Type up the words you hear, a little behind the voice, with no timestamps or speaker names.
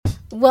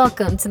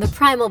Welcome to the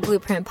Primal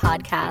Blueprint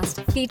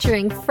podcast,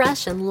 featuring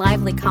fresh and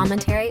lively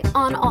commentary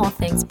on all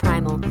things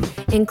Primal,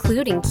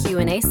 including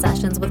Q&A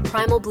sessions with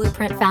Primal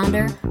Blueprint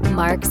founder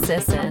Mark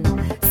Sisson,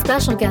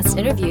 special guest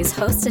interviews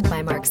hosted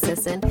by Mark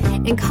Sisson,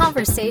 and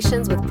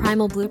conversations with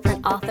Primal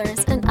Blueprint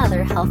authors and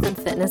other health and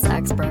fitness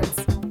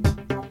experts.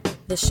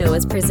 The show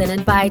is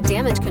presented by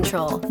Damage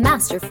Control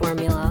Master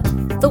Formula,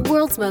 the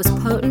world's most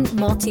potent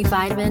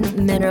multivitamin,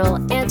 mineral,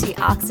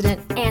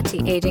 antioxidant,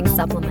 anti-aging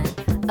supplement,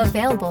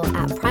 available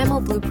at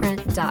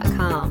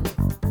primalblueprint.com.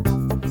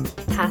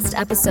 Past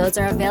episodes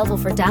are available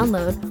for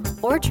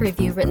download or to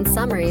review written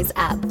summaries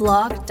at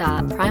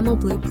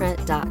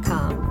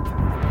blog.primalblueprint.com.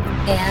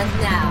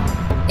 And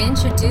now,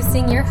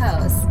 introducing your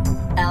host,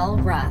 Elle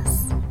Russ.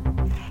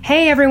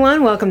 Hey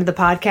everyone, welcome to the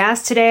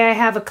podcast. Today I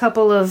have a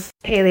couple of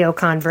paleo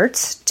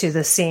converts to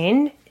the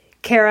scene.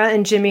 Cara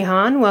and Jimmy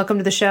Haun, welcome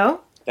to the show.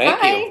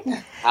 Thank you.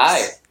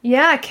 Hi.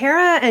 Yeah,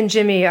 Cara and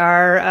Jimmy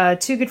are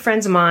two good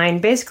friends of mine.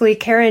 Basically,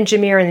 Cara and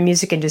Jimmy are in the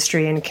music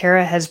industry, and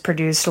Cara has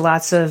produced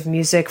lots of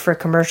music for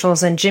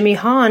commercials, and Jimmy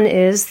Haun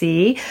is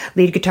the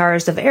lead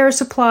guitarist of Air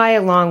Supply,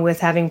 along with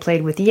having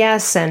played with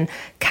Yes and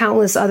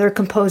countless other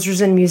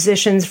composers and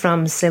musicians,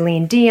 from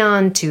Celine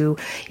Dion to,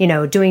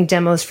 doing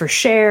demos for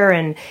Cher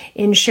and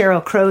in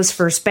Sheryl Crow's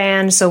first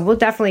band. So we'll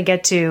definitely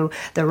get to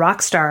the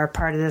rock star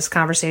part of this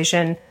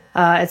conversation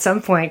at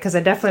some point, because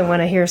I definitely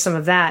want to hear some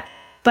of that.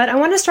 But I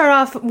want to start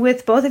off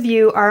with both of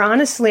you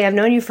honestly, I've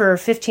known you for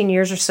 15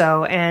 years or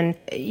so, and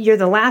you're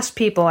the last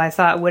people I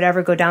thought would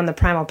ever go down the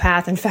primal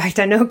path. In fact,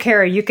 I know,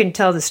 Cara, you can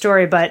tell the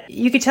story, but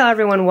you could tell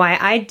everyone why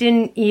I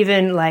didn't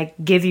even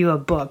give you a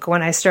book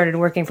when I started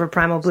working for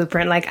Primal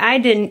Blueprint. I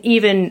didn't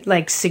even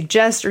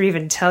suggest or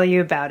even tell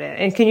you about it.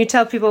 And can you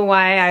tell people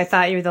why I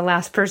thought you were the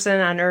last person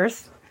on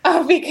earth?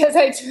 Oh, because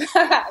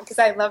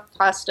I love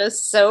pasta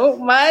so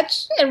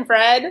much and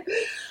bread.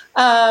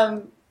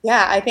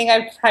 Yeah, I think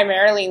I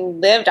primarily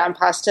lived on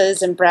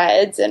pastas and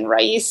breads and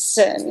rice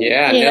and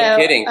no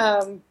kidding.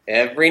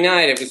 Every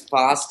night it was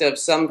pasta of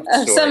some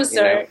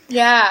sort.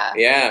 Yeah.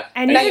 Yeah.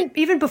 And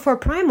even before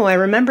Primal, I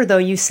remember though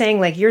you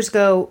saying years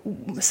ago,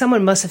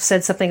 someone must have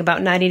said something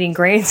about not eating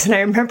grains, and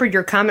I remember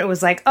your comment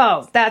was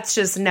oh, that's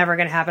just never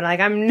going to happen.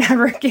 I'm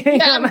never giving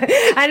up.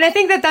 And I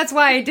think that's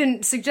why I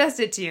didn't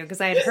suggest it to you,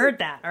 because I had heard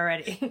that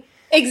already.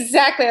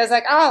 Exactly. I was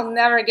I'll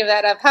never give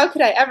that up. How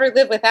could I ever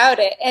live without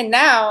it? And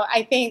now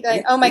I think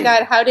oh my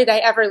God, how did I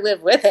ever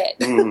live with it?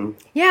 Mm-hmm.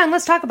 Yeah, and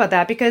let's talk about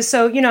that, because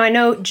I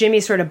know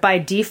Jimmy sort of by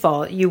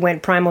default, you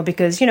went Primal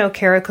because,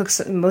 Cara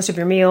cooks most of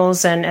your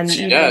meals, and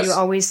you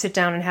always sit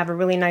down and have a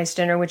really nice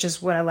dinner, which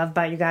is what I love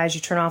about you guys.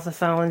 You turn off the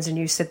phones and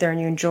you sit there and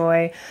you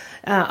enjoy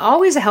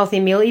always a healthy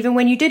meal. Even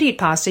when you did eat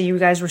pasta, you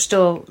guys were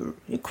still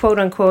quote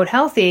unquote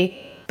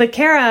healthy. But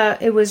Cara,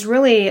 it was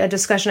really a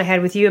discussion I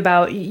had with you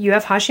about, you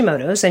have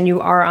Hashimoto's and you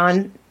are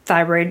on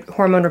thyroid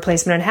hormone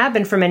replacement and have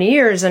been for many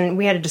years. And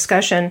we had a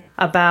discussion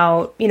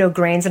about,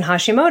 grains and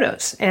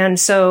Hashimoto's. And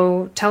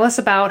so tell us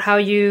about how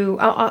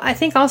I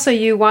think also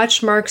you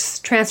watched Mark's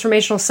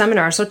transformational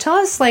seminar. So tell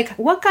us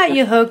what got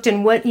you hooked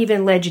and what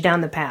even led you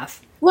down the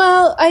path?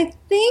 Well, I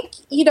think,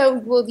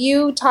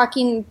 you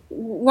talking,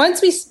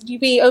 once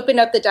we opened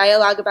up the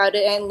dialogue about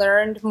it and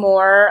learned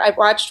more, I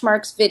watched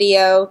Mark's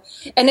video,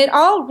 and it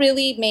all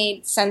really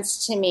made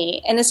sense to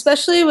me. And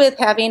especially with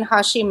having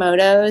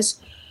Hashimoto's,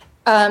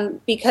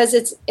 because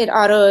it's an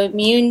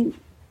autoimmune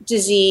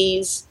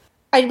disease,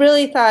 I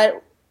really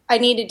thought I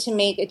needed to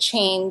make a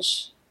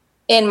change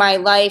in my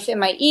life, in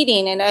my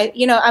eating. And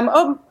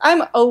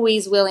I'm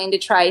always willing to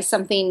try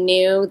something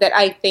new that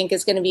I think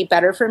is going to be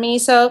better for me.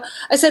 So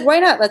I said, why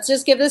not? Let's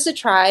just give this a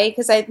try.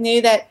 Because I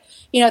knew that,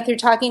 through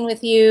talking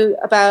with you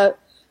about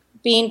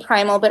being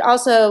primal, but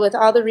also with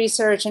all the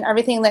research and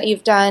everything that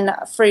you've done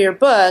for your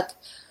book,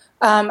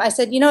 I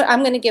said, I'm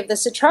going to give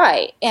this a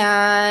try.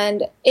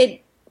 And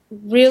it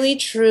really,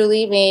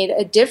 truly made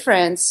a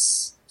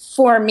difference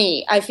for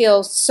me. I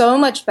feel so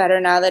much better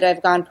now that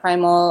I've gone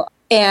primal.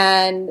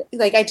 And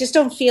I just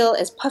don't feel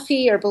as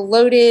puffy or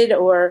bloated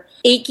or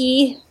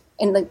achy,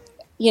 and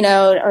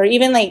or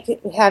even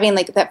having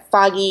that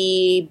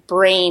foggy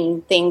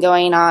brain thing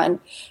going on.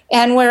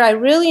 And where I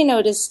really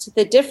noticed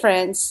the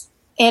difference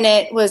in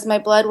it was my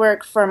blood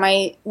work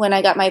when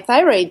I got my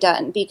thyroid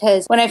done.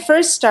 Because when I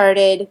first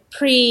started,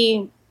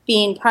 being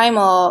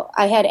primal,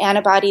 I had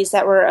antibodies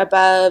that were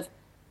above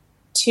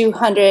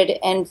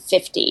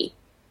 250,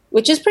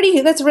 which is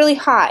that's really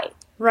high.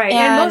 Right.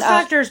 And most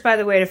doctors, by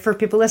the way, for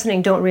people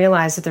listening, don't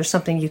realize that there's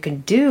something you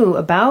can do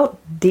about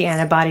the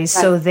antibodies.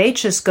 Right. So they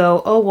just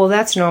go, oh, well,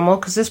 that's normal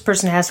because this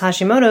person has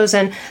Hashimoto's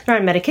and they're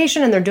on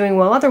medication and they're doing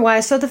well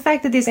otherwise. So the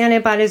fact that these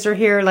antibodies are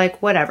here,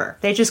 whatever,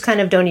 they just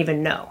kind of don't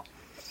even know.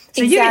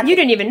 So exactly. you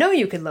didn't even know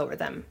you could lower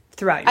them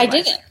throughout your life. I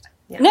didn't.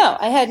 Yeah. No,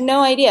 I had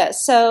no idea.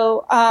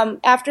 So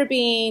after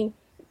being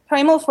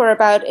primal for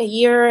about a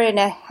year and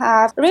a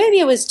half, or maybe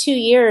it was 2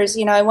 years,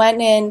 I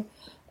went in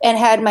and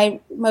had my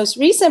most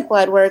recent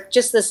blood work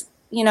just this,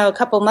 a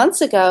couple months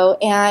ago.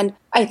 And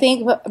I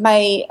think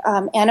my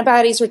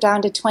antibodies were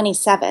down to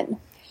 27.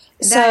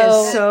 That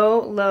is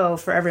so low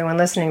for everyone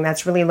listening.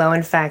 That's really low.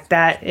 In fact,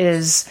 that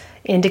is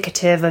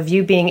indicative of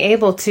you being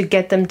able to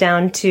get them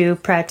down to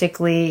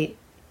practically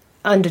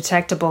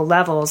undetectable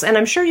levels. And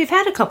I'm sure you've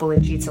had a couple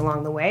of cheats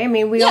along the way. I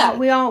mean, we all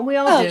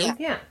do.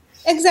 Yeah.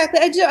 Exactly.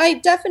 I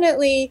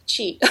definitely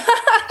cheat.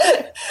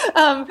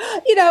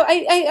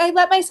 I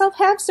let myself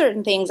have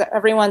certain things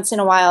every once in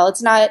a while.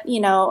 It's not,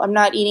 I'm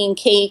not eating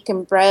cake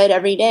and bread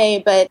every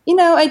day, but,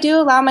 I do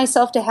allow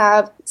myself to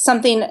have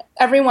something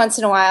every once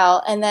in a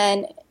while. And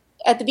then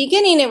at the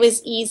beginning, it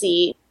was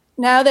easy.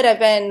 Now that I've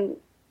been,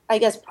 I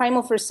guess,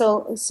 Primal for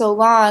so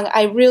long,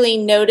 I really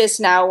notice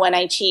now when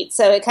I cheat.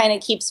 So it kind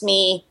of keeps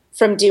me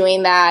from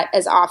doing that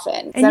as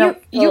often. And I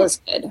don't feel as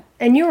good.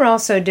 And you were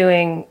actually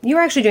doing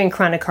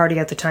chronic cardio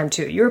at the time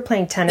too. You were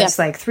playing tennis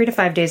like 3 to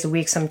 5 days a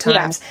week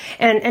sometimes.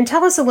 Yeah. And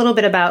tell us a little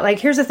bit about, like,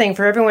 here's the thing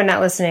for everyone not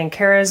listening.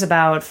 Cara's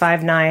about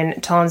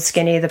 5'9", tall and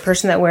skinny. The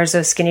person that wears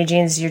those skinny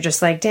jeans, you're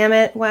just like, damn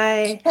it,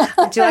 why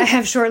do I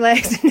have short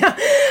legs?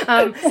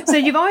 No. So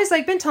you've always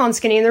been tall and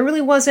skinny, and there really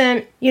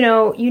wasn't,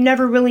 you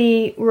never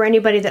really were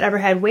anybody that ever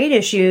had weight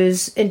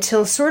issues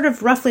until sort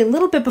of roughly a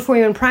little bit before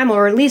you went Primal,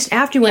 or at least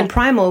after you went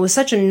Primal. It was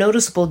such a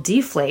noticeable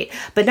deflate.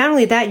 But not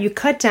only that, you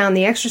cut down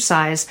the exercise.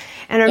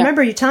 And I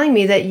remember you telling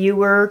me that you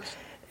were,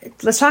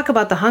 let's talk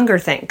about the hunger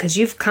thing, because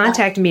you've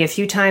contacted me a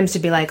few times to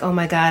be like, oh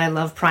my God, I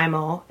love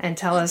Primal, and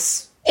tell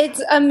us.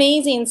 It's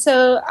amazing.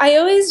 So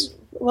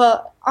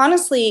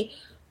honestly,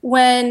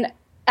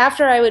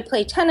 after I would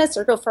play tennis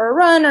or go for a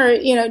run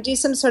or, do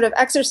some sort of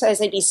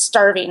exercise, I'd be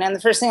starving. And the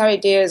first thing I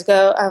would do is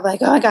I'm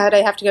like, oh my God,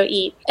 I have to go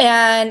eat.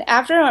 And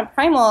after I went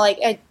Primal,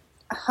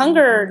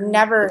 hunger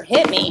never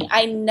hit me.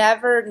 I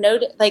never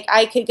noticed,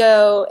 I could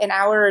go an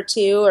hour or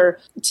two or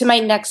to my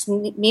next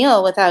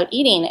meal without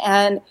eating.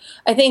 And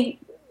I think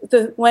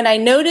when I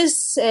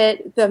notice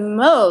it the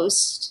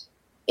most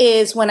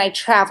is when I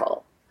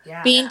travel.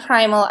 Yeah. Being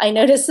Primal, I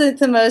notice it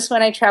the most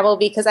when I travel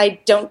because I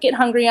don't get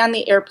hungry on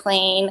the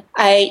airplane.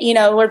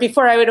 Where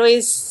before I would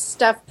always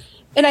stuff,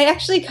 and I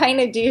actually kind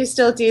of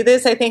still do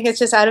this. I think it's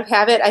just out of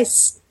habit. I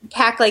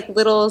pack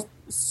little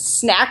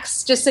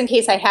snacks just in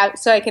case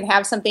so I can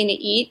have something to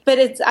eat.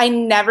 But I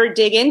never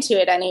dig into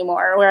it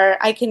anymore, where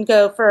I can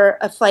go for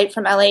a flight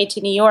from LA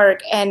to New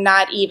York and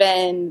not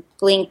even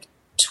blink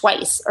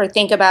twice or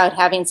think about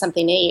having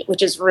something to eat,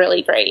 which is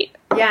really great.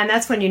 Yeah, and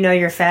that's when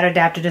you're fat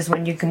adapted, is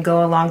when you can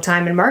go a long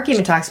time. And Mark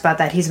even talks about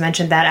that. He's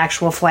mentioned that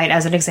actual flight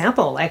as an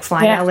example, like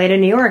flying LA to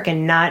New York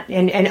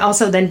and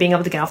also then being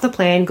able to get off the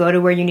plane, go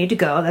to where you need to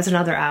go. That's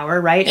another hour,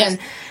 right? Yes.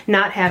 And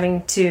not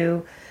having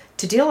to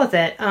deal with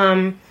it.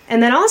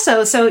 And then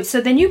also, so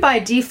then you by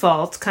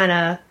default kind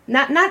of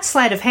not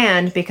sleight of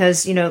hand,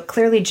 because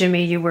clearly,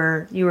 Jimmy, you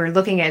were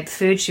looking at the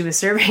food she was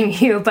serving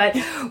you. But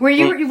were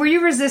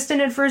you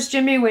resistant at first,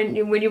 Jimmy? When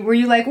you were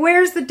you like,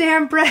 where's the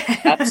damn bread?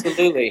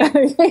 Absolutely,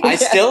 I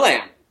still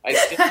am.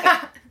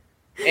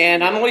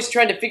 And I'm always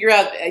trying to figure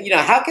out,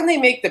 how can they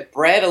make the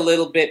bread a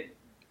little bit,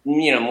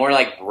 more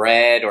like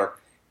bread, or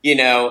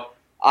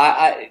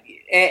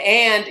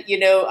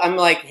I'm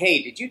like,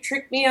 hey, did you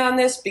trick me on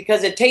this?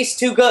 Because it tastes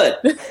too good.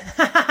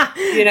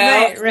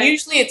 Right.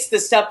 Usually it's the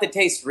stuff that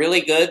tastes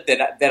really good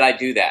that I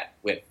do that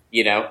with,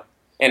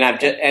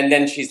 and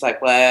then she's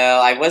like,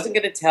 well, I wasn't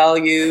going to tell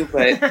you,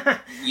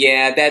 but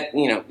yeah, that,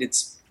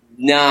 it's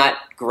not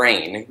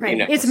grain.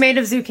 Right. It's made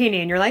of zucchini.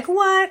 And you're like,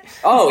 what?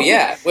 Oh,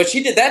 yeah. Well,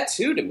 she did that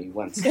too to me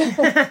once.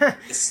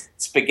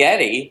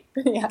 Spaghetti.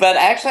 Yeah. But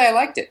actually I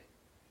liked it.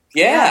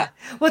 Yeah.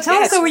 Well,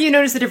 tell us though where you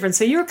noticed the difference.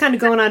 So you were kind of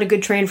going on a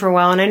good train for a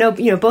while, and I know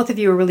both of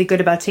you are really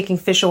good about taking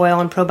fish oil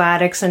and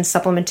probiotics and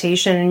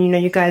supplementation,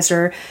 and you guys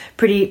are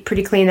pretty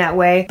clean that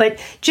way. But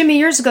Jimmy,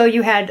 years ago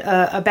you had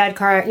a bad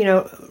car,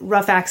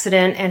 rough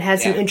accident, and had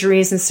some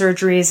injuries and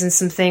surgeries and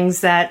some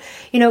things that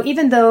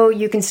even though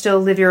you can still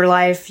live your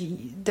life,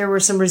 there were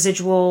some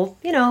residual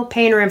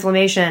pain or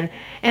inflammation.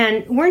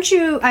 And weren't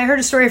you? I heard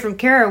a story from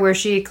Cara where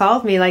she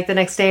called me the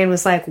next day and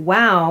was like,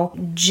 "Wow,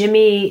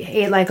 Jimmy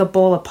ate a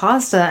bowl of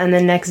pasta." And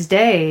the next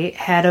day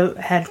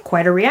had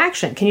quite a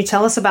reaction. Can you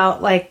tell us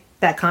about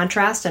that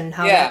contrast and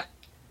how? Yeah,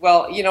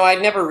 well, I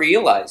never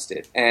realized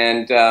it,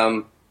 and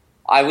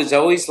I was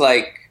always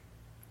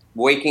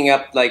waking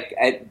up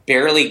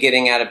barely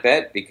getting out of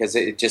bed because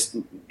it just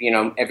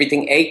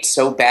everything ached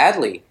so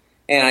badly,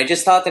 and I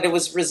just thought that it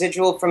was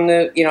residual from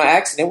the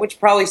accident, which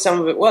probably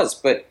some of it was,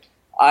 but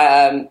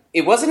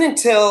it wasn't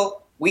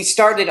until we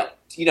started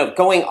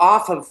going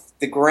off of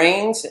the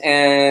grains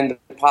and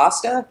the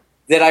pasta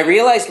that I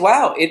realized,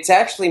 wow, it's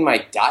actually my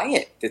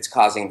diet that's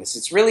causing this.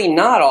 It's really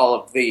not all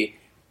of the,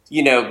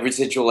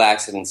 residual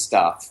accident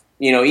stuff.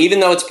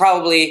 Even though it's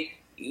probably,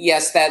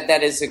 yes,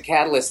 that is a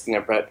catalyst in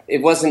there, but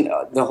it wasn't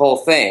the whole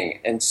thing.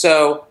 And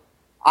so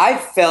I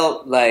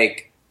felt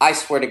I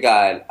swear to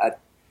God,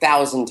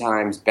 1,000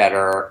 times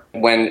better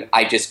when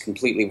I just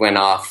completely went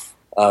off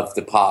of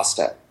the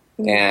pasta.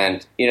 Mm-hmm.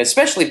 And,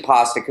 especially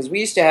pasta, because we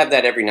used to have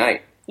that every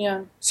night.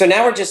 Yeah. So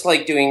now we're just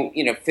doing,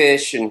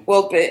 fish and,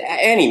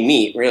 any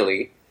meat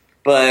really,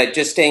 but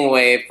just staying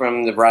away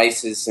from the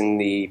rices and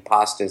the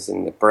pastas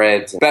and the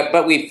breads.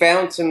 But we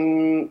found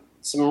some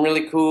some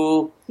really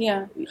cool.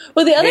 Yeah.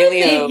 Well, the other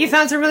thing you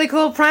found some really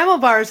cool Primal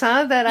bars,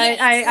 huh? That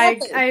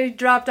I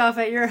dropped off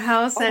at your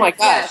house. Oh my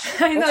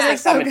gosh! I know they're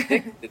so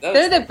good.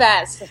 They're the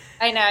best.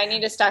 I know. I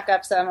need to stock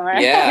up some more.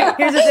 Yeah.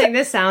 Here's the thing.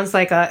 This sounds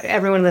like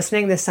everyone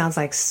listening. This sounds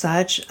like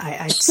such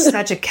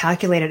a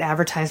calculated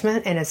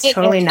advertisement, and it's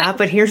totally not.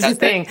 But here's the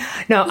thing.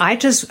 No, I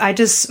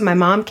just my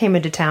mom came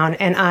into town,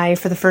 and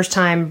for the first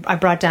time I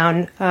brought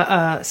down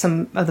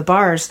some of the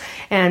bars,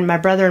 and my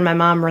brother and my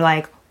mom were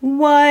like,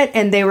 what?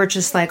 And they were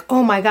just like,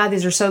 oh my God,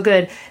 these are so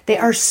good. They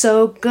are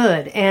so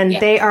good. And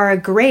they are a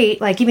great,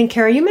 like even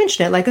Cara, you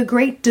mentioned it, like a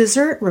great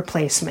dessert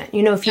replacement.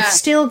 You know, if you've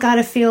still got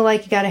to feel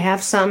like you got to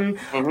have something,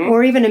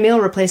 or even a meal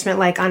replacement,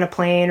 like on a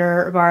plane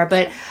or a bar.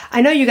 But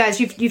I know you guys,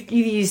 you've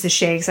used the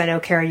shakes. I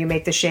know, Cara, you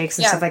make the shakes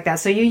and stuff like that.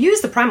 So you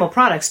use the Primal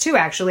products too,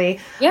 actually.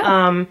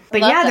 Yeah. But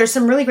there's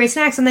some really great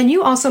snacks. And then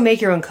you also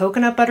make your own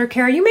coconut butter,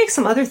 Cara. You make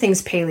some other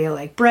things paleo,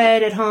 like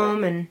bread at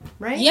home, and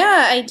right?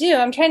 Yeah, I do.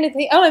 I'm trying to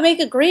think. Oh, I make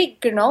a great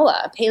paleo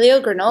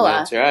granola.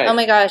 That's right. Oh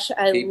my gosh,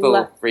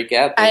 people freak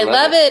out. I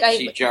love it.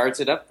 She jars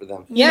it up for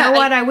them. You know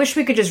what? I wish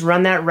we could just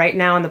run that right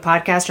now on the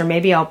podcast, or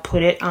maybe I'll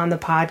put it on the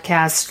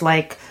podcast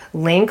like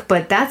link.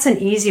 But that's an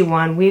easy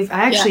one.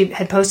 I actually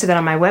had posted that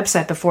on my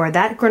website before.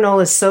 That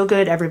granola is so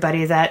good,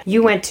 everybody, that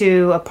you went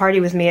to a party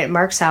with me at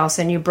Mark's house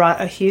and you brought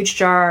a huge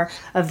jar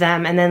of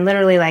them, and then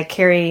literally like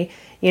Carrie,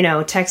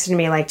 texted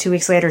me like 2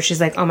 weeks later. She's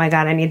like, "Oh my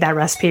God, I need that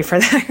recipe for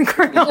that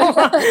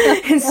granola.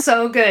 It's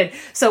so good."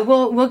 So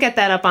we'll get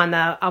that up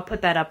I'll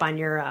put that up on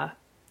your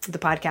the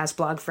podcast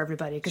blog for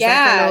everybody, because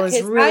that granola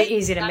is really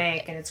easy to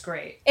make and it's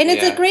great. And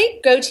it's a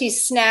great go-to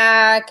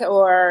snack,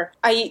 or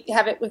I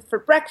have it for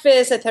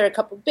breakfast. I throw a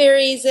couple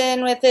berries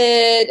in with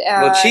it.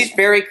 Well, she's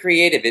very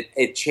creative.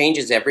 It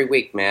changes every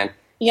week, man.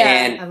 Yeah,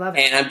 and I love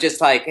it. And I'm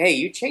just like, hey,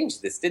 you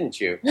changed this, didn't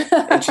you?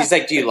 And she's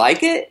like, do you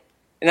like it?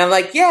 And I'm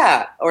like,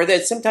 yeah. Or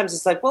that sometimes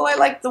it's like, well, I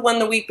liked the one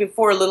the week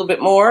before a little bit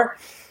more,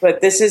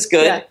 but this is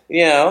good.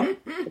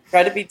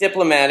 Try to be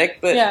diplomatic,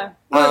 but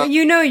well,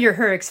 you're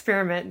her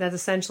experiment. That's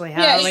essentially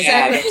how. Yeah,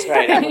 exactly. That's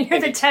right.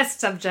 You're the test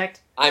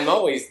subject. I'm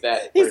always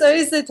that. He's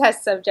always the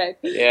test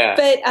subject. Yeah.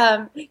 But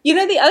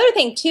the other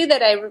thing too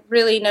that I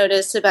really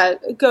noticed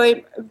about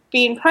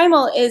being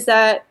Primal is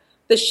that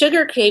the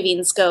sugar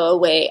cravings go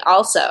away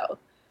also.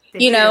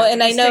 And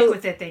I know stick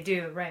with it, they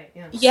do, right?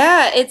 Yeah.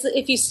 Yeah, it's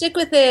if you stick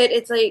with it,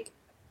 it's like.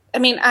 I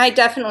mean, I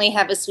definitely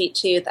have a sweet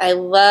tooth. I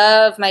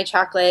love my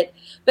chocolate,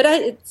 but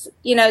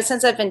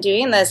since I've been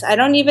doing this, I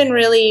don't even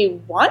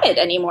really want it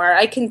anymore.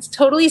 I can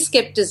totally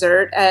skip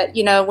dessert.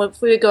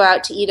 If we would go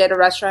out to eat at a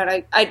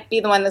restaurant, I'd be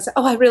the one that said,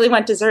 "Oh, I really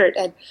want dessert,"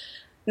 and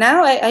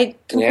now I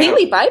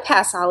completely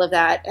bypass all of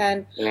that.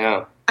 And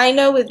I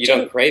know with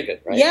Jimmy, don't crave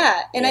it, right?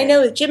 Yeah, and I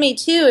know with Jimmy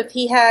too. If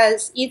he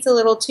eats a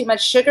little too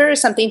much sugar or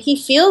something, he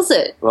feels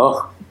it.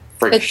 Well,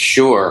 for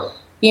sure.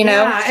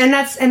 Yeah,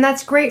 and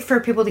that's great for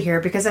people to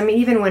hear, because I mean,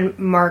 even when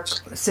Mark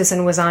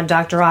Sisson was on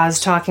Dr. Oz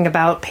talking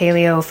about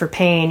paleo for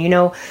pain,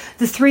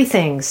 the three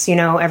things,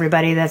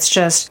 everybody, that's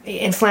just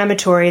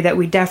inflammatory that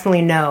we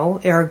definitely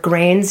know are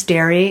grains,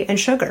 dairy, and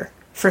sugar.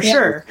 For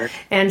sure.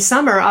 And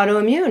some are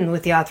autoimmune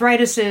with the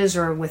arthritises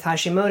or with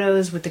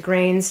Hashimoto's, with the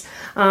grains.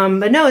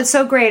 But no, it's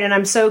so great, and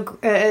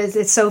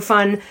it's so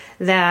fun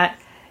that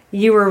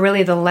you were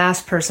really the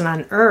last person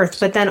on earth,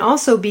 but then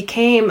also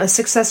became a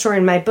success story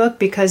in my book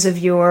because of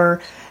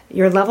your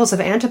levels of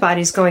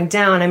antibodies going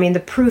down. I mean, the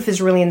proof is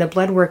really in the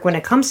blood work when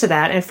it comes to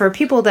that. And for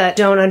people that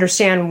don't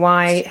understand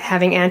why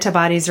having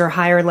antibodies or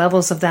higher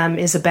levels of them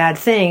is a bad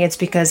thing, it's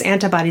because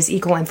antibodies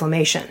equal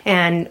inflammation.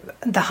 And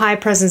the high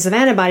presence of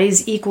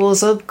antibodies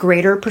equals a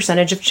greater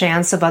percentage of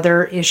chance of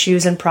other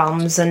issues and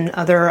problems and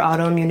other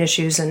autoimmune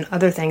issues and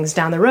other things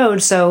down the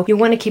road. So you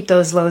want to keep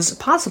those lows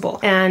possible.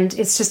 And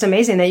it's just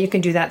amazing that you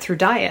can do that through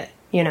diet,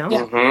 Yeah.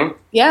 Mm-hmm.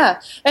 Yeah.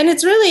 And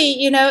it's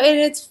really, and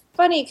it's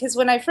funny because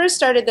when I first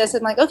started this,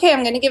 I'm like, okay,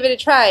 I'm going to give it a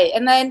try.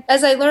 And then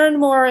as I learned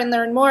more, and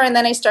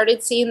then I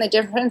started seeing the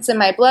difference in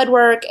my blood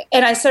work,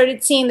 and I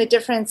started seeing the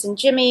difference in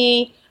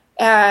Jimmy.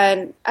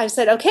 And I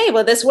said, okay,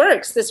 well, this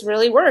works. This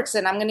really works.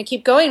 And I'm going to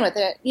keep going with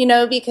it,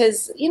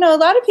 because, a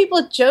lot of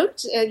people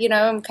joked,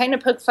 and kind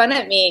of poked fun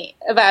at me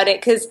about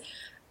it, because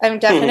I'm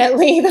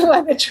definitely the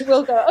one that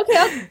will go, okay,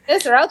 I'll do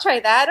this, or I'll try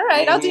that. All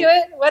right, I'll do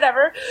it,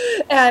 whatever.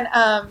 And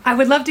I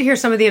would love to hear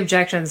some of the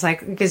objections,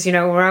 because,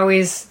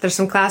 there's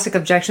some classic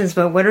objections,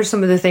 but what are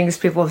some of the things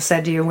people have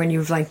said to you when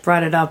you've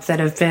brought it up that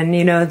have been,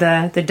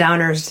 the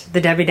downers,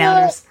 the Debbie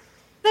Downers?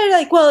 They're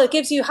like, well, it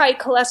gives you high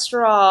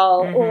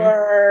cholesterol,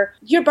 or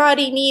your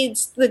body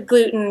needs the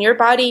gluten, your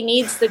body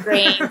needs the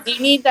grain. You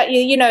need that,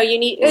 you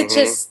need, it's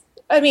just,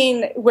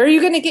 where are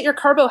you going to get your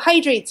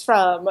carbohydrates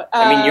from?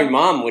 Your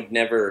mom would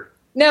never...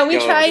 No, we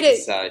tried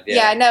it.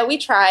 We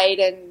tried,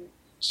 and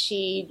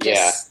she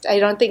just, I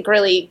don't think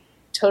really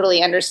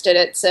totally understood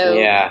it, so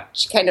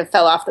she kind of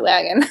fell off the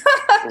wagon.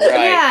 Right.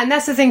 Yeah, and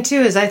that's the thing,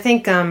 too, is I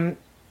think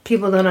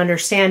people don't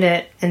understand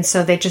it, and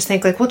so they just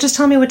think, well, just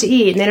tell me what to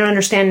eat, and they don't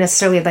understand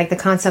necessarily, the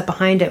concept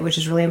behind it, which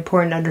is really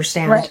important to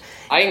understand. Right.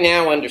 I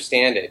now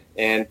understand it,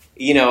 and,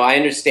 I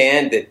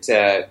understand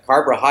that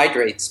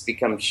carbohydrates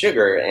become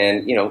sugar,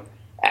 and,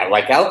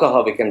 like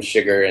alcohol becomes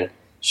sugar, and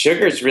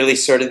sugar is really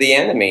sort of the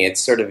enemy. It's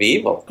sort of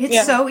evil.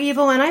 It's so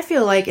evil, and I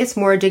feel like it's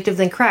more addictive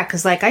than crack,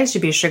 because like I used to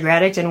be a sugar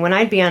addict, and when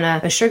I'd be on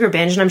a sugar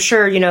binge, and I'm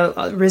sure, you know,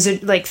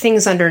 like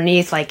things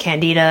underneath like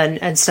candida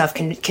and stuff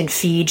can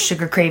feed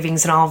sugar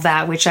cravings and all of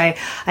that, which I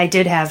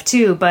did have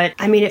too, but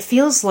I mean, it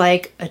feels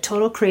like a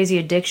total crazy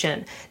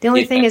addiction. The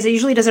only thing is it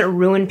usually doesn't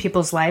ruin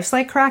people's lives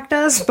like crack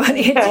does, but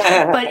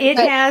it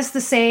has the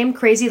same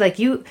crazy,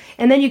 like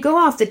and then you go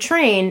off the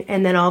train,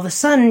 and then all of a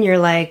sudden you're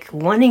like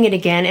wanting it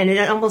again, and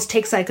it almost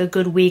takes like a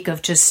good week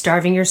of just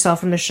starving yourself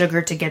from the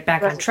sugar to get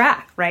back on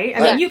track, right? I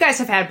mean, you guys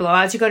have had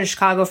blowouts. You go to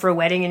Chicago for a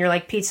wedding and you're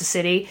like Pizza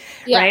City,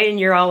 right? And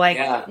you're all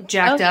like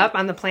jacked up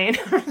on the plane.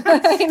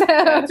 I know.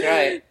 That's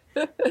right.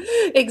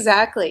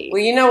 Exactly.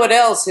 Well, you know what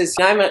else is?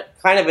 I'm a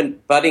kind of a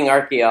budding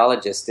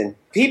archaeologist, and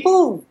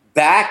people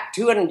back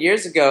 200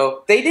 years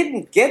ago, they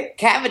didn't get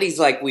cavities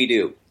like we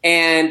do.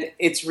 And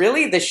it's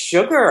really the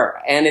sugar,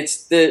 and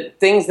it's the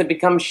things that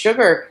become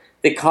sugar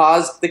that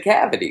caused the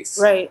cavities.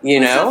 Right. You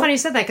know? It's so funny you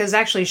said that, because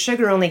actually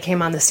sugar only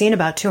came on the scene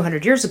about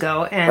 200 years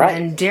ago,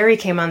 and dairy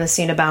came on the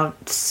scene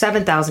about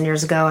 7,000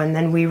 years ago, and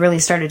then we really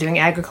started doing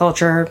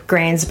agriculture,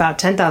 grains about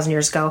 10,000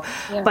 years ago.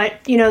 Yeah.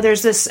 But, you know,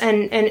 there's this,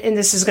 and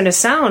this is going to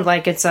sound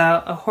like it's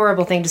a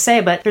horrible thing to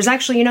say, but there's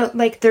actually, you know,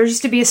 like there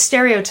used to be a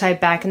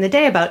stereotype back in the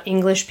day about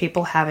English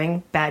people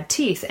having bad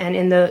teeth. And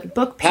in the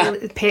book,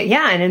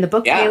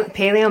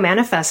 Paleo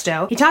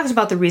Manifesto, he talks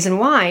about the reason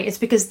why. It's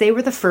because they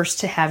were the first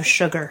to have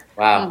sugar.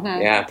 Wow. Mm-hmm.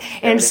 Yeah.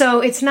 And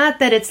so it's not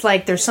that it's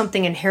like there's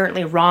something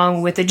inherently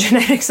wrong with the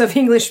genetics of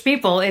English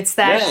people. It's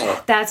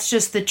that that's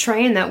just the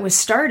train that was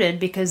started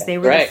because they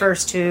were the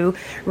first to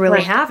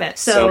really have it.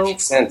 So it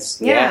makes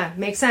sense. Yeah,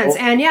 makes sense.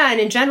 Well,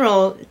 and in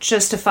general,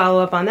 just to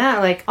follow up on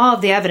that, like all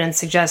of the evidence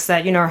suggests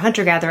that, you know, our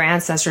hunter-gatherer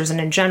ancestors and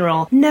in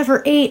general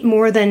never ate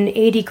more than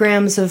 80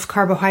 grams of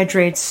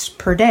carbohydrates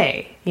per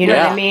day. You know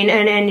what I mean?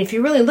 And if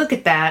you really look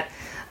at that,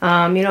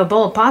 you know, a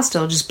bowl of pasta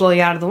will just blow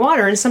you out of the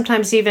water, and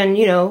sometimes even,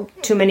 you know,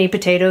 too many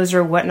potatoes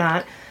or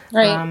whatnot.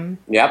 Right.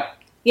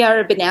 Yeah, or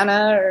a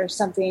banana or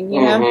something,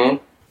 you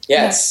know?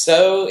 Yeah, it's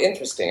so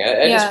interesting.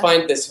 I just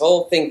find this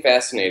whole thing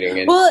fascinating.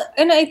 And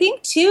and I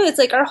think, too, it's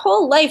like our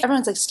whole life,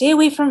 everyone's like, stay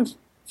away from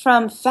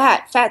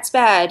fat. Fat's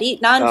bad.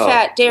 Eat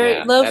non-fat,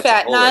 dairy,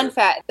 low-fat,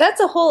 non-fat.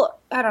 That's a whole...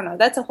 I don't know.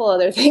 That's a whole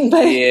other thing,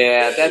 but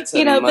that's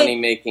a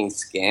money-making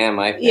scam.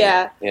 I think.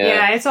 Yeah,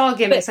 it's all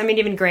gimmicks. I mean,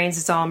 even grains,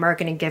 it's all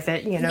marketing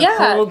gimmick. You know,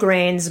 whole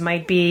grains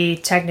might be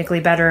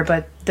technically better,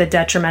 but the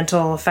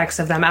detrimental effects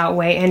of them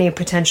outweigh any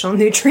potential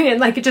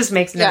nutrient. Like, it just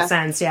makes no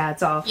sense. Yeah,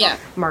 it's all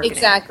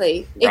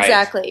marketing.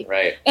 Exactly.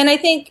 Right. And I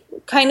think,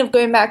 kind of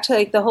going back to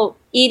like the whole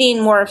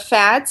eating more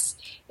fats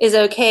is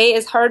okay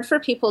is hard for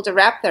people to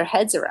wrap their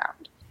heads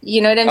around.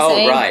 You know what I'm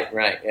saying? Oh,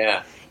 right,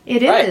 yeah.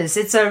 It is.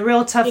 It's a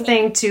real tough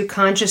thing to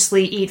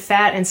consciously eat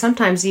fat, and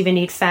sometimes even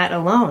eat fat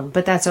alone,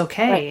 but that's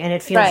okay. And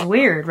it feels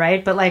weird,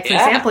 right? But like, for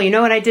example, you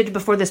know what I did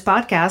before this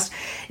podcast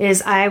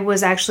is I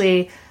was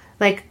actually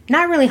like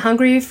not really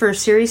hungry for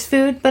serious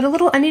food, but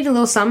I needed a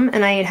little something,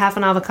 and I ate half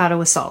an avocado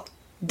with salt.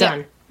 Done.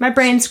 Yeah. My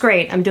brain's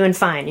great. I'm doing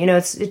fine. You know,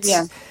 it's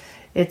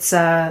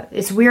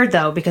weird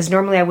though, because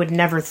normally I would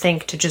never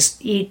think to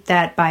just eat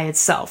that by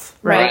itself,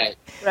 right?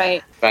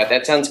 Right. But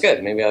that sounds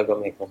good. Maybe I'll go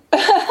make one.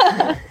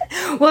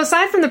 Well,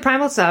 aside from the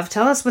Primal stuff,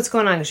 tell us what's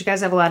going on, because you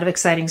guys have a lot of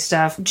exciting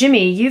stuff.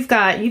 Jimmy, you've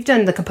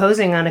done the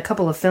composing on a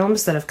couple of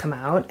films that have come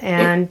out,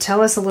 and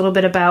tell us a little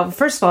bit about,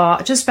 first of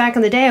all, just back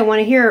in the day, I want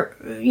to hear,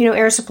 you know,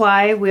 Air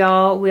Supply, we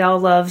all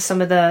love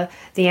some of the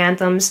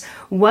anthems.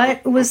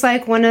 What was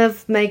like one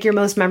of like your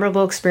most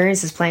memorable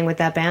experiences playing with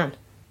that band?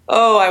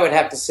 Oh, I would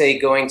have to say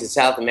going to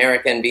South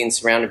America and being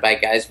surrounded by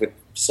guys with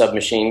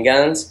submachine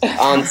guns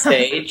on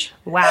stage.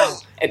 Wow.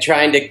 And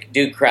trying to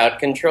do crowd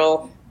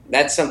control.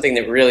 That's something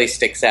that really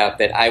sticks out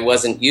that I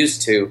wasn't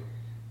used to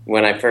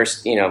when I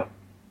first, you know,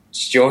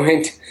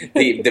 joined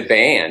the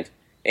band.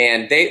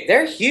 And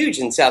they're huge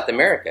in South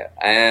America.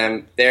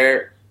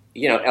 They're,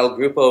 you know, El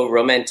Grupo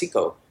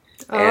Romantico.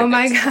 Oh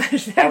my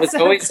gosh. That was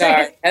always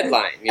our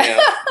headline, you know.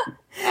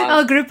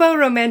 El Grupo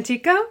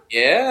Romantico?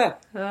 Yeah.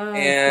 Oh,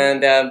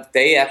 and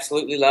they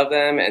absolutely love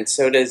them, and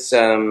so does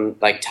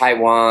like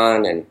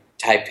Taiwan and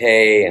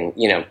Taipei, and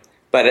you know.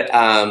 But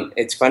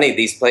it's funny,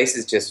 these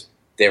places just,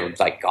 they're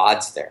like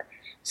gods there.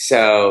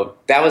 So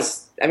that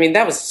was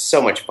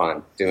so much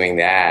fun doing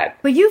that.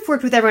 But you've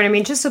worked with everyone. I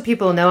mean, just so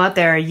people know out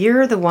there,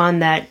 you're the one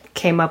that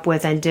came up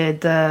with and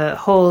did the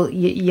whole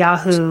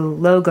Yahoo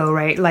logo,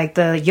 right? Like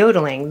the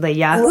yodeling, the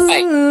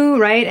Yahoo,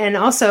 right? And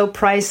also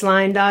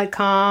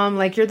Priceline.com.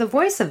 Like, you're the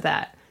voice of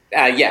that.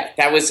 Yeah,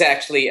 that was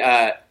actually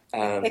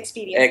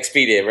Expedia.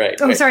 Expedia, right.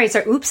 Oh, right.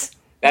 Sorry. Oops.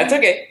 That's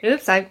okay.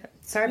 Oops,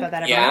 sorry about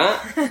that. Yeah.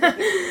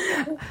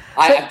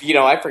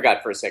 I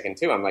forgot for a second,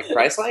 too. I'm like,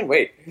 Priceline?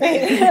 Wait.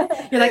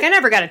 You're like, I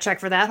never got a check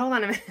for that. Hold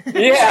on a minute.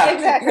 Yeah.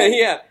 Exactly.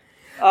 Yeah.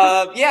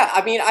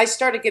 I mean, I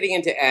started getting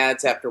into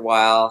ads after a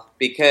while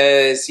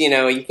because, you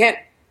know,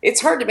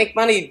 it's hard to make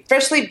money,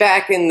 especially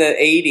back in the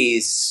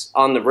 80s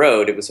on the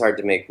road. It was hard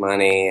to make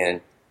money.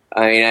 And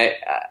I mean,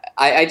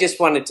 I just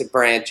wanted to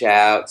branch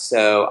out,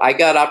 so I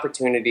got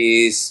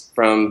opportunities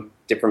from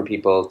different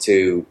people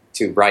to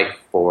write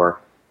for,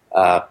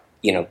 let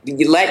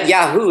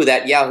Yahoo,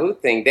 that Yahoo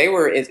thing. It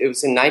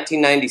was in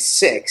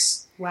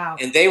 1996. Wow.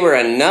 And they were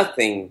a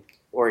nothing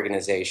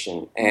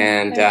organization,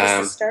 and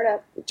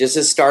just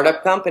a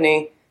startup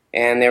company.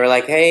 And they were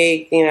like,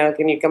 hey,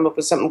 can you come up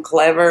with something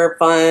clever,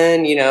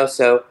 fun,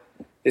 so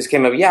this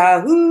came up,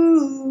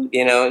 Yahoo,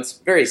 it's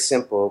very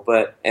simple,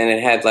 and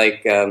it had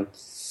like,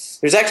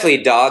 there's actually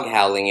a dog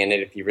howling in it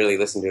if you really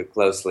listen to it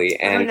closely.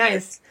 And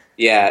nice.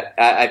 Yeah,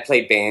 I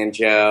played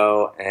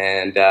banjo,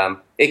 and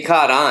it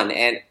caught on,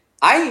 and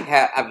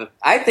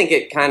I think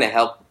it kind of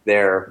helped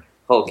their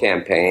whole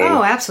campaign.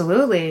 Oh,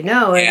 absolutely.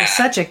 No, Yeah. It's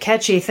such a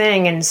catchy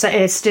thing, and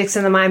it sticks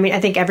in the mind. I mean, I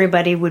think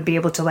everybody would be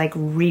able to like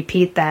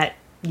repeat that.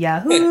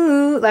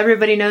 Yahoo!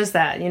 Everybody knows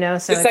that,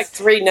 So it's like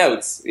 3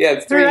 notes. Yeah,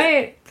 it's 3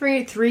 right.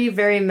 Three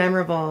very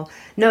memorable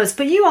notes.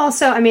 But you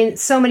also, I mean,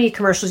 so many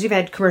commercials. You've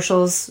had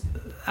commercials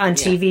on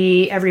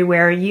TV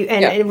everywhere.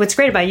 And what's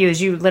great about you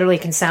is you literally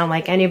can sound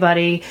like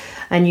anybody,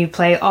 and you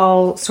play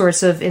all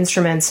sorts of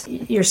instruments.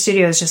 Your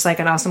studio is just like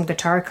an awesome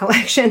guitar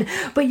collection.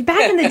 But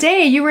back in the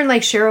day, you were in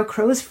like Sheryl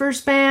Crow's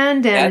first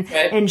band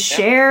and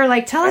Cher.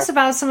 Like, tell us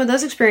about some of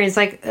those experiences.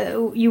 Like,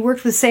 you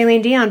worked with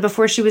Celine Dion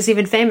before she was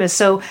even famous.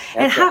 So,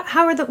 and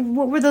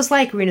what were those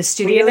like? Were you in a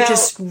studio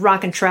just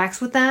rocking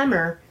tracks with them,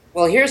 or?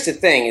 Well, here's the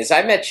thing: is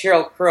I met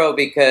Sheryl Crow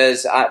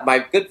because my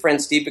good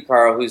friend Steve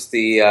Picaro, who's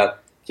the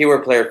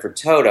keyboard player for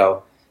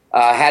Toto,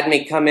 had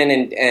me come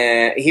in,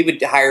 and he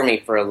would hire me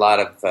for a lot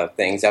of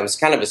things. I was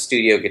kind of a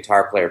studio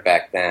guitar player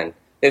back then.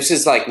 This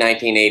is like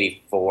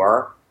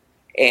 1984,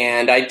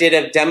 and I did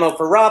a demo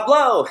for Rob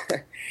Lowe.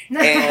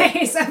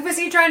 Nice. Was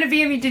he trying to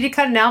be? Did he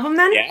cut an album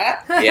then?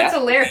 Yeah, That's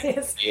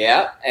hilarious.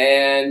 Yeah,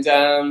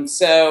 and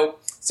so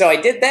I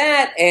did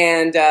that,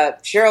 and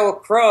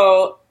Sheryl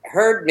Crow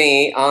heard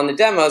me on the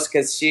demos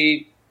because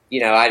she,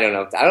 I don't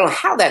know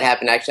how that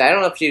happened. Actually, I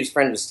don't know if she was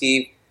friends with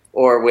Steve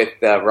or with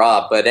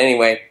Rob, but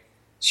anyway,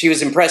 she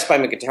was impressed by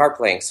my guitar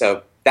playing,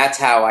 so that's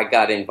how I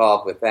got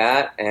involved with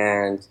that.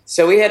 And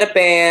so we had a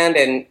band,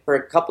 and for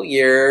a couple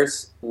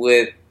years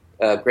with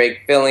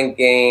Greg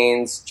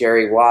Fillinganes,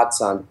 Jerry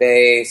Watts on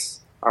bass,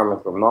 Armin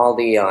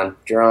Grimaldi on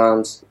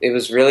drums. It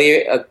was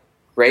really a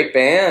great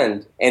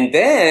band. And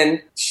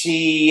then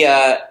she,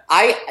 I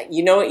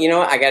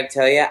got to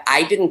tell you,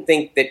 I didn't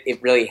think that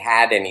it really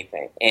had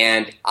anything,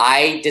 and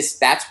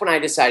that's when I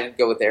decided to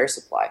go with Air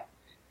Supply.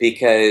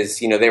 Because,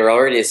 they were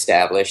already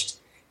established.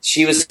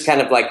 She was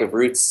kind of like a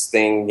roots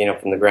thing,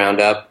 from the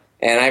ground up.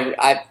 And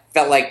I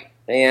felt like,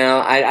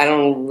 I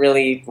don't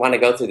really want to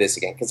go through this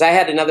again. Because I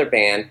had another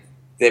band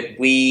that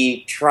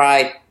we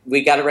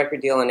got a record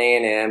deal in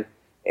A&M,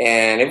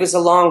 and it was a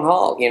long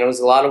haul. It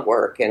was a lot of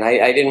work, and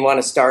I didn't want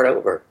to start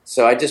over.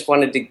 So I just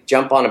wanted to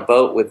jump on a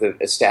boat with an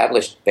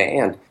established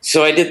band.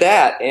 So I did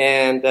that,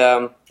 and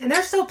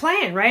they're still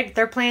playing, right?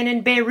 They're playing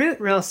in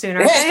Beirut real soon,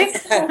 aren't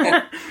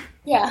they?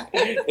 Yeah.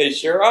 They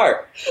sure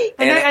are.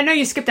 I know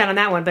you skipped out on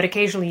that one, but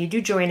occasionally you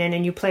do join in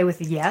and you play with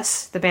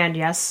Yes, the band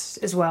Yes,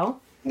 as well.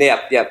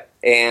 Yep.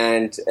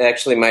 And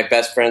actually my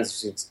best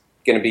friend's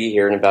going to be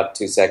here in about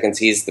 2 seconds.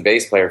 He's the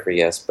bass player for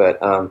Yes, but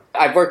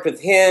I've worked with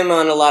him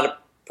on a lot of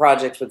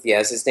projects with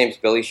Yes. His name's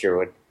Billy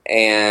Sherwood.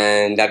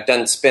 And I've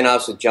done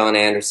spin-offs with John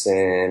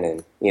Anderson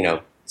and,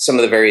 some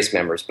of the various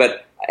members.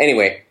 But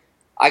anyway,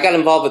 I got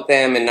involved with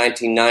them in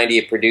 1990.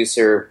 A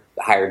producer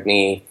hired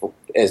me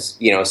as,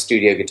 a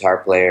studio guitar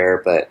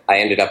player, but I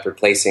ended up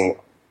replacing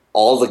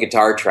all the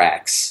guitar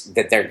tracks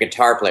that their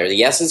guitar player, the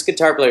Yes's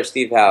guitar player,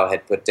 Steve Howe,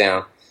 had put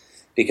down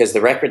because the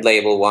record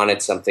label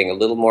wanted something a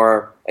little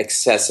more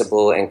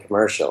accessible and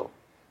commercial.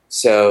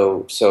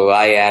 So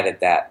I added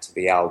that to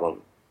the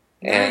album.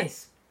 And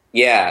nice.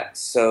 Yeah,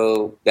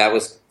 so that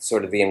was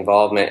sort of the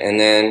involvement. And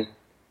then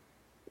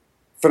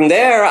from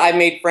there, I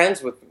made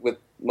friends with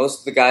most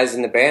of the guys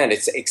in the band,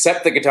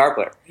 except the guitar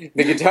player.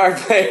 The guitar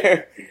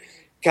player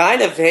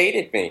kind of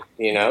hated me,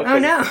 Oh,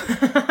 no.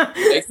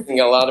 Mixing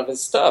a lot of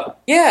his stuff.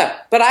 Yeah,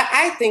 but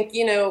I think,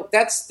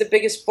 that's the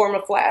biggest form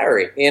of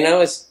flattery,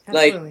 It's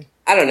Absolutely. Like,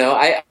 I don't know,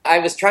 I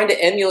was trying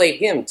to emulate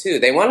him, too.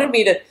 They wanted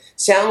me to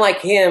sound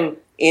like him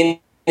in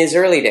his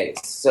early days,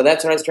 so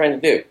that's what I was trying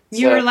to do.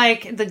 You were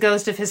like the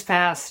ghost of his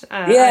past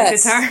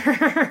yes. on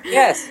guitar.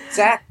 Yes,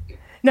 exactly.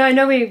 No, I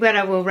know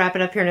we'll wrap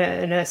it up here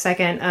in a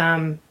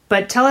second.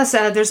 But tell us,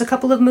 there's a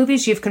couple of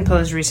movies you've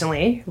composed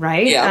recently,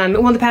 right? Yeah.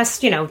 The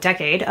past,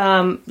 decade.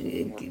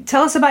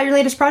 Tell us about your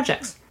latest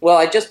projects. Well,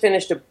 I just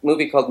finished a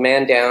movie called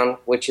Man Down,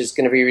 which is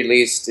going to be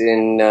released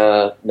in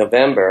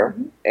November,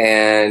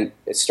 and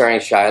it's starring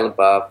Shia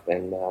LaBeouf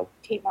and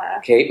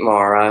Kate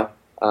Mara.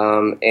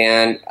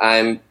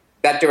 And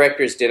that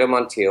director is Ditto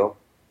Montiel,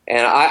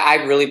 and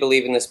I really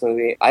believe in this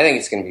movie. I think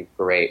it's going to be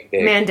great.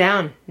 Man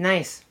Down,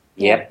 nice.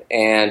 Yep,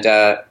 and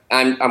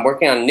I'm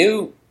working on a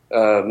new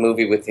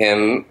movie with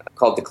him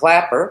called The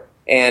Clapper,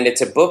 and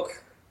it's a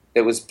book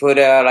that was put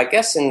out, I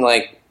guess, in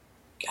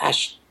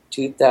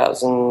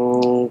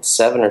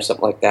 2007 or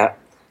something like that,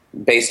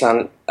 based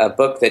on a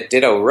book that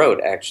Ditto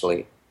wrote,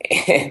 actually.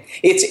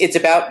 it's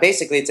about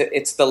basically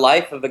it's the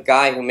life of a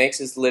guy who makes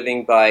his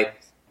living by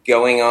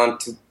going on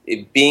to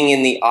being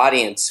in the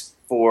audience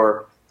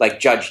for like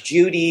Judge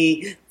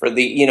Judy, for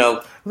the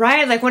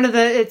right, like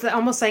it's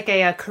almost like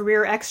a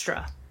career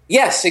extra.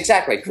 Yes,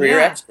 exactly, career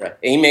extra.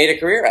 He made a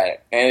career at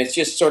it, and it's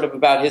just sort of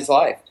about his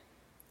life.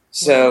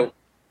 So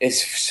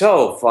it's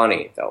so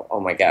funny, though. Oh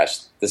my gosh,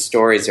 the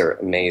stories are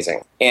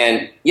amazing.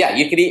 And yeah,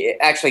 you could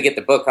actually get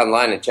the book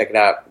online and check it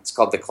out. It's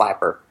called The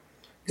Clapper.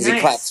 Because he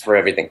claps for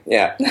everything.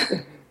 Yeah.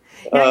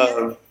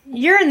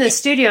 You're in the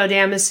studio,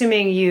 Dan. I'm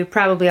assuming you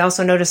probably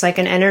also notice like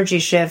an energy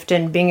shift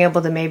and being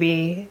able to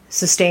maybe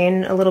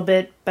sustain a little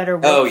bit better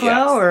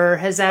workflow, or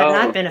has that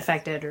not been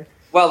affected? Or?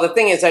 Well, the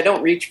thing is, I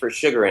don't reach for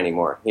sugar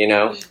anymore,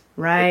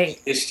 Right.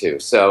 I used to.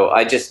 So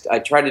I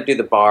try to do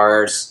the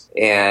bars,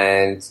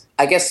 and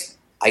I guess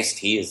iced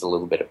tea is a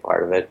little bit a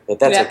part of it, but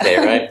that's okay,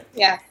 right?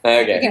 Yeah.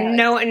 Okay.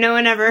 No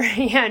one ever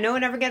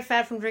gets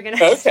fat from drinking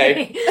iced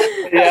Okay. tea.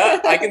 Yeah,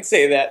 I can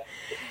say that.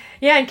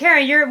 Yeah, and Cara,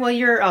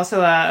 you're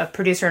also a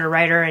producer and a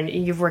writer, and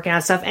you've working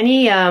on stuff.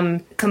 Any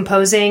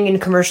composing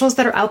and commercials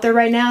that are out there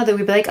right now that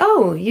we'd be like,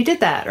 oh, you did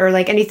that, or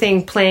like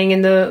anything playing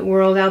in the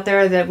world out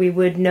there that we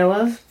would know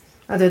of,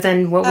 other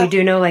than what we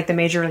do know, like the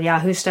major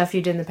Yahoo stuff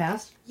you did in the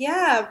past?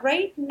 Yeah,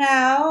 right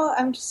now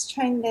I'm just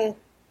trying to.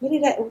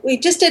 We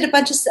just did a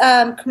bunch of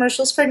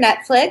commercials for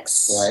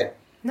Netflix, Right.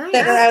 Nice.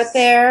 that are out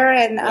there,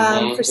 and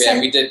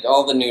we did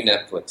all the new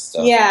Netflix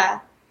stuff. Yeah.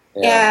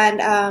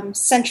 And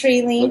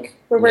CenturyLink.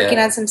 We're working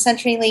on some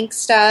CenturyLink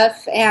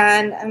stuff,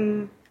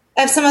 and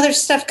I have some other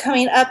stuff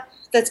coming up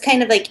that's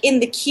kind of like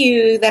in the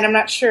queue that I'm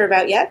not sure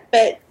about yet,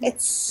 but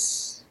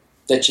it's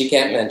that you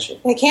can't mention.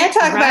 I can't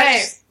talk about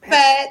it,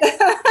 but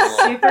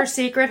super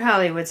secret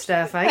Hollywood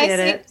stuff. I get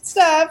it.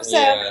 Stuff.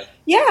 So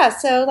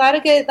so a lot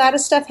of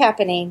stuff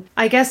happening.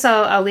 I guess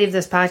I'll leave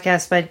this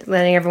podcast by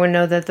letting everyone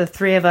know that the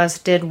three of us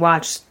did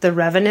watch The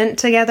Revenant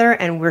together,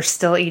 and we're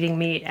still eating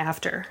meat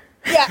after.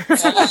 Yeah.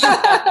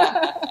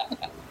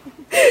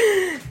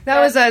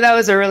 That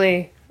was a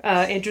really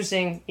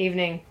interesting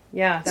evening.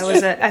 Yeah,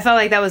 I felt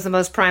like that was the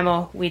most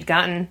primal we'd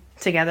gotten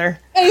together.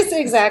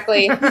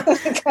 Exactly.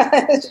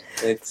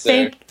 It's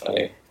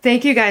funny.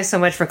 Thank you guys so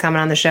much for coming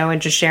on the show and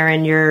just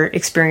sharing your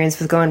experience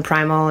with going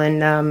primal,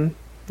 and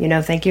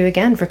thank you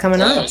again for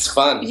coming on. It was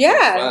fun.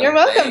 Yeah, you're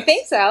welcome.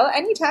 Thanks, Al.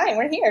 Anytime.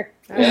 We're here.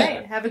 All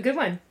right. Have a good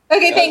one.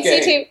 Okay, thanks.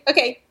 You too.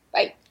 Okay,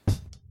 bye.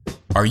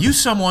 Are you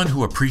someone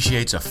who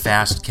appreciates a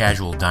fast,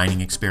 casual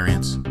dining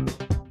experience?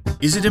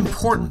 Is it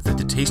important that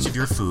the taste of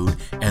your food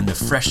and the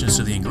freshness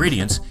of the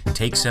ingredients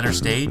take center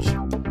stage?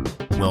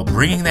 Well,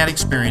 bringing that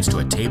experience to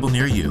a table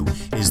near you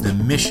is the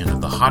mission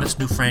of the hottest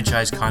new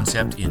franchise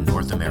concept in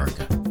North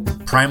America,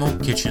 Primal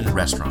Kitchen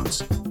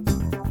Restaurants.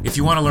 If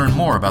you want to learn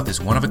more about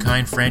this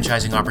one-of-a-kind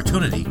franchising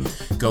opportunity,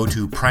 go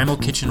to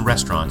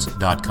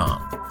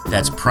primalkitchenrestaurants.com.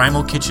 That's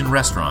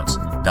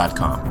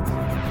primalkitchenrestaurants.com.